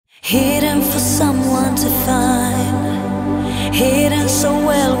hidden for someone to find, hidden so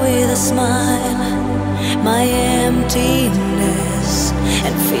well with a smile. My emptiness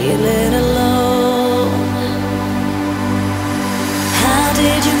and feeling alone. How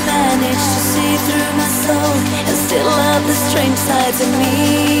did you manage to see through my soul and still love the strange sides of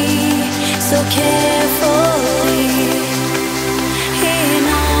me so carefully? In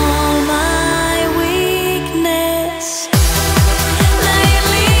all my weakness, now you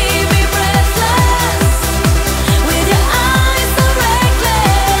leave me breathless with your eyes so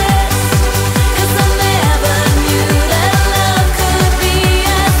reckless. 'Cause I never knew that love could be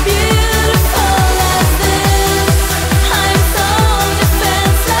as beautiful as this. I'm so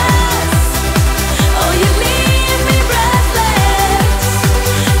defenseless. Oh, you leave me breathless.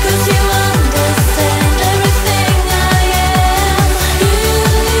 'Cause you understand everything I am. You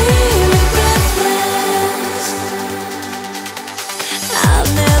leave me breathless. I've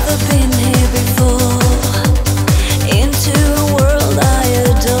never been here before.